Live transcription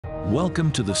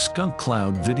Welcome to the Skunk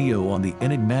Cloud video on the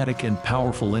enigmatic and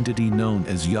powerful entity known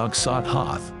as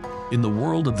Yog-Sothoth. In the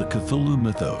world of the Cthulhu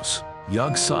mythos,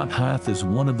 Yog-Sothoth is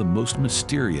one of the most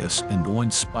mysterious and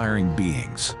awe-inspiring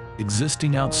beings,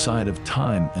 existing outside of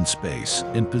time and space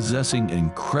and possessing an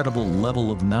incredible level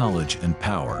of knowledge and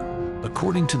power.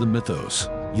 According to the mythos,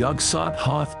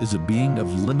 Yog-Sothoth is a being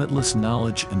of limitless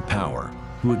knowledge and power,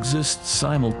 who exists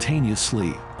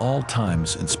simultaneously all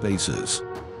times and spaces.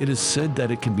 It is said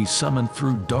that it can be summoned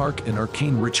through dark and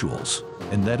arcane rituals,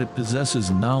 and that it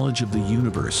possesses knowledge of the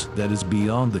universe that is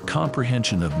beyond the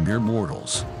comprehension of mere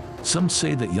mortals. Some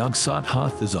say that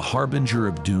Yog-Sothoth is a harbinger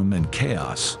of doom and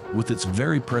chaos, with its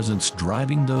very presence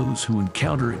driving those who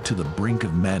encounter it to the brink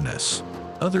of madness.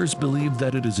 Others believe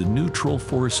that it is a neutral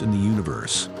force in the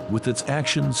universe, with its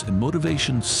actions and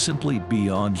motivations simply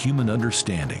beyond human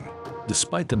understanding.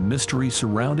 Despite the mystery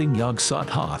surrounding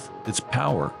Yog-Sothoth, its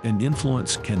power and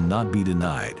influence cannot be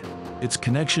denied. Its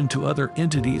connection to other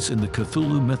entities in the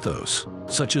Cthulhu mythos,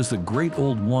 such as the Great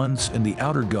Old Ones and the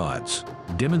Outer Gods,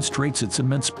 demonstrates its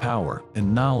immense power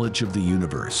and knowledge of the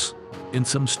universe. In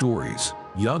some stories,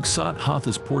 Yog-Sothoth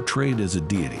is portrayed as a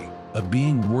deity, a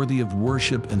being worthy of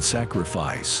worship and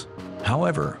sacrifice.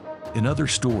 However, in other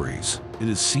stories, it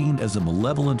is seen as a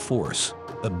malevolent force,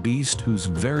 a beast whose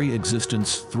very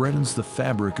existence threatens the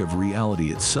fabric of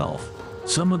reality itself.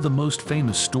 Some of the most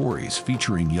famous stories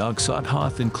featuring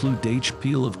Yog-Sothoth include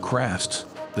H.P. Lovecraft's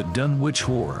The Dunwich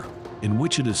Horror, in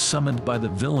which it is summoned by the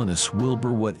villainous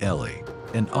Wilbur Ellie,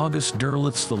 and August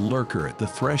Derleth's The Lurker at the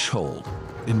Threshold,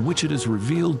 in which it is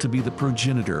revealed to be the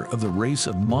progenitor of the race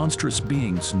of monstrous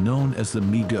beings known as the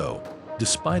Meddle.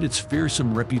 Despite its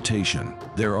fearsome reputation,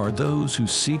 there are those who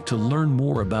seek to learn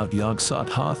more about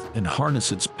Yog-Sothoth and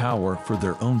harness its power for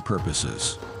their own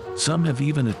purposes. Some have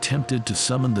even attempted to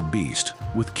summon the beast,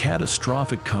 with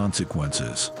catastrophic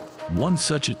consequences. One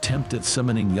such attempt at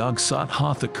summoning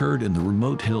Yog-Sothoth occurred in the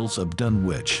remote hills of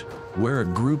Dunwich, where a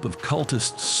group of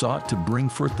cultists sought to bring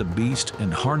forth the beast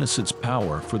and harness its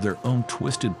power for their own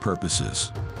twisted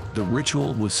purposes. The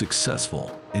ritual was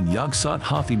successful, and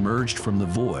Yog-Sothoth emerged from the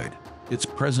void, its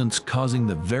presence causing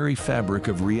the very fabric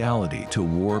of reality to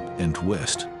warp and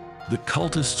twist. The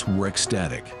cultists were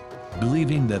ecstatic,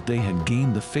 believing that they had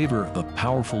gained the favor of a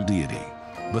powerful deity.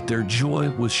 But their joy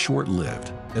was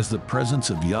short-lived, as the presence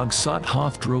of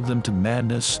Yog-Sothoth drove them to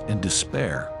madness and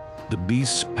despair. The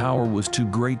beast's power was too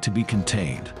great to be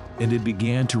contained, and it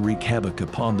began to wreak havoc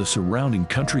upon the surrounding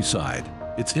countryside,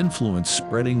 its influence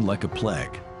spreading like a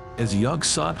plague. As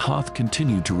Yog-Sothoth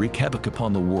continued to wreak havoc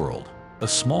upon the world, a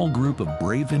small group of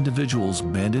brave individuals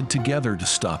banded together to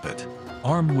stop it.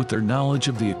 Armed with their knowledge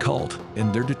of the occult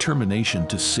and their determination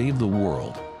to save the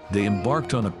world, they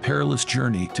embarked on a perilous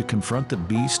journey to confront the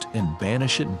beast and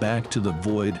banish it back to the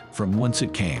void from whence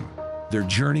it came. Their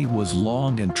journey was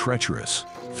long and treacherous,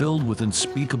 filled with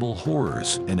unspeakable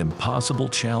horrors and impossible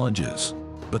challenges.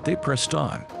 But they pressed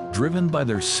on, driven by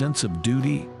their sense of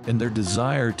duty and their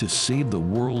desire to save the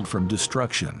world from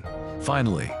destruction.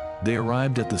 Finally, they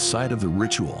arrived at the site of the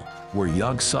ritual, where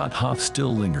Yog-Sothoth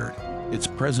still lingered, its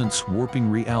presence warping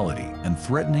reality and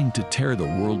threatening to tear the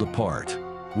world apart.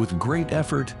 With great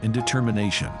effort and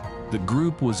determination, the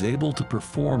group was able to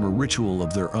perform a ritual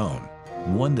of their own,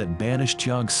 one that banished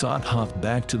Yog-Sothoth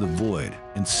back to the void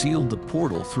and sealed the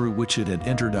portal through which it had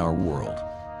entered our world.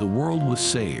 The world was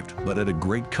saved, but at a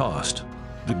great cost.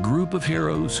 The group of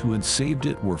heroes who had saved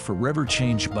it were forever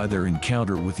changed by their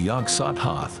encounter with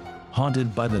Yog-Sothoth,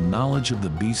 haunted by the knowledge of the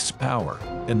beast's power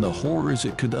and the horrors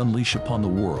it could unleash upon the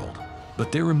world.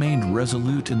 But they remained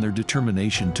resolute in their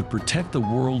determination to protect the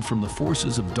world from the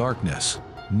forces of darkness,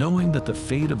 knowing that the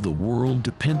fate of the world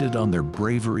depended on their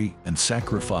bravery and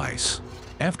sacrifice.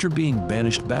 After being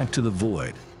banished back to the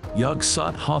void,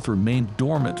 Yog-Sothoth remained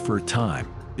dormant for a time,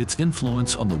 its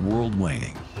influence on the world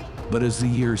waning. But as the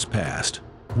years passed,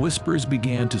 whispers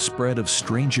began to spread of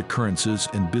strange occurrences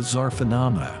and bizarre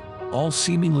phenomena, all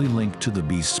seemingly linked to the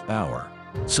beast's power.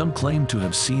 Some claim to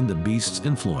have seen the beast's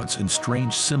influence in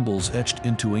strange symbols etched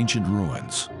into ancient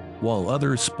ruins, while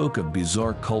others spoke of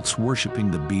bizarre cults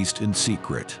worshipping the beast in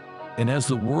secret. And as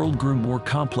the world grew more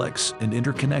complex and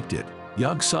interconnected,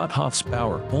 Yog-Sothoth's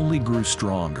power only grew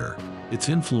stronger, its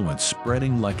influence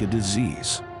spreading like a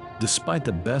disease. Despite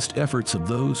the best efforts of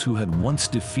those who had once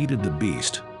defeated the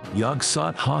beast,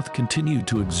 Yog-Sothoth continued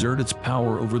to exert its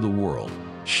power over the world,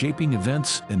 shaping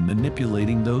events and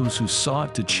manipulating those who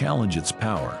sought to challenge its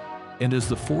power. And as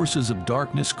the forces of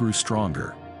darkness grew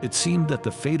stronger, it seemed that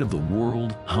the fate of the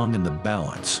world hung in the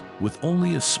balance, with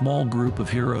only a small group of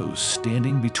heroes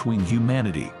standing between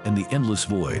humanity and the endless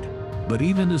void. But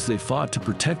even as they fought to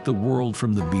protect the world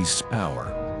from the beast's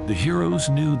power, The heroes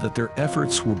knew that their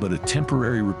efforts were but a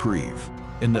temporary reprieve,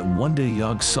 and that one day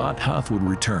Yog-Sothoth would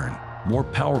return, more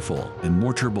powerful and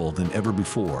more terrible than ever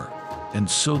before. And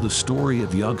so the story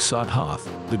of Yog-Sothoth,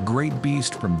 the great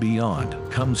beast from beyond,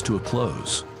 comes to a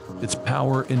close. Its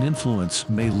power and influence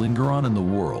may linger on in the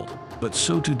world, but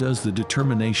so too does the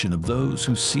determination of those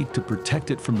who seek to protect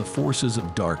it from the forces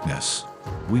of darkness.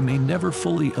 We may never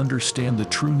fully understand the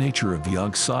true nature of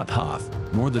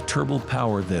Yog-Sothoth, nor the terrible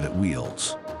power that it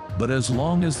wields. But as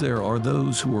long as there are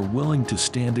those who are willing to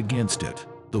stand against it,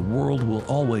 the world will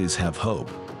always have hope.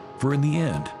 For in the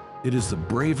end, it is the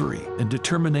bravery and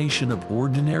determination of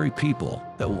ordinary people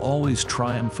that will always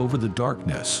triumph over the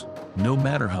darkness, no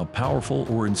matter how powerful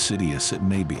or insidious it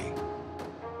may be.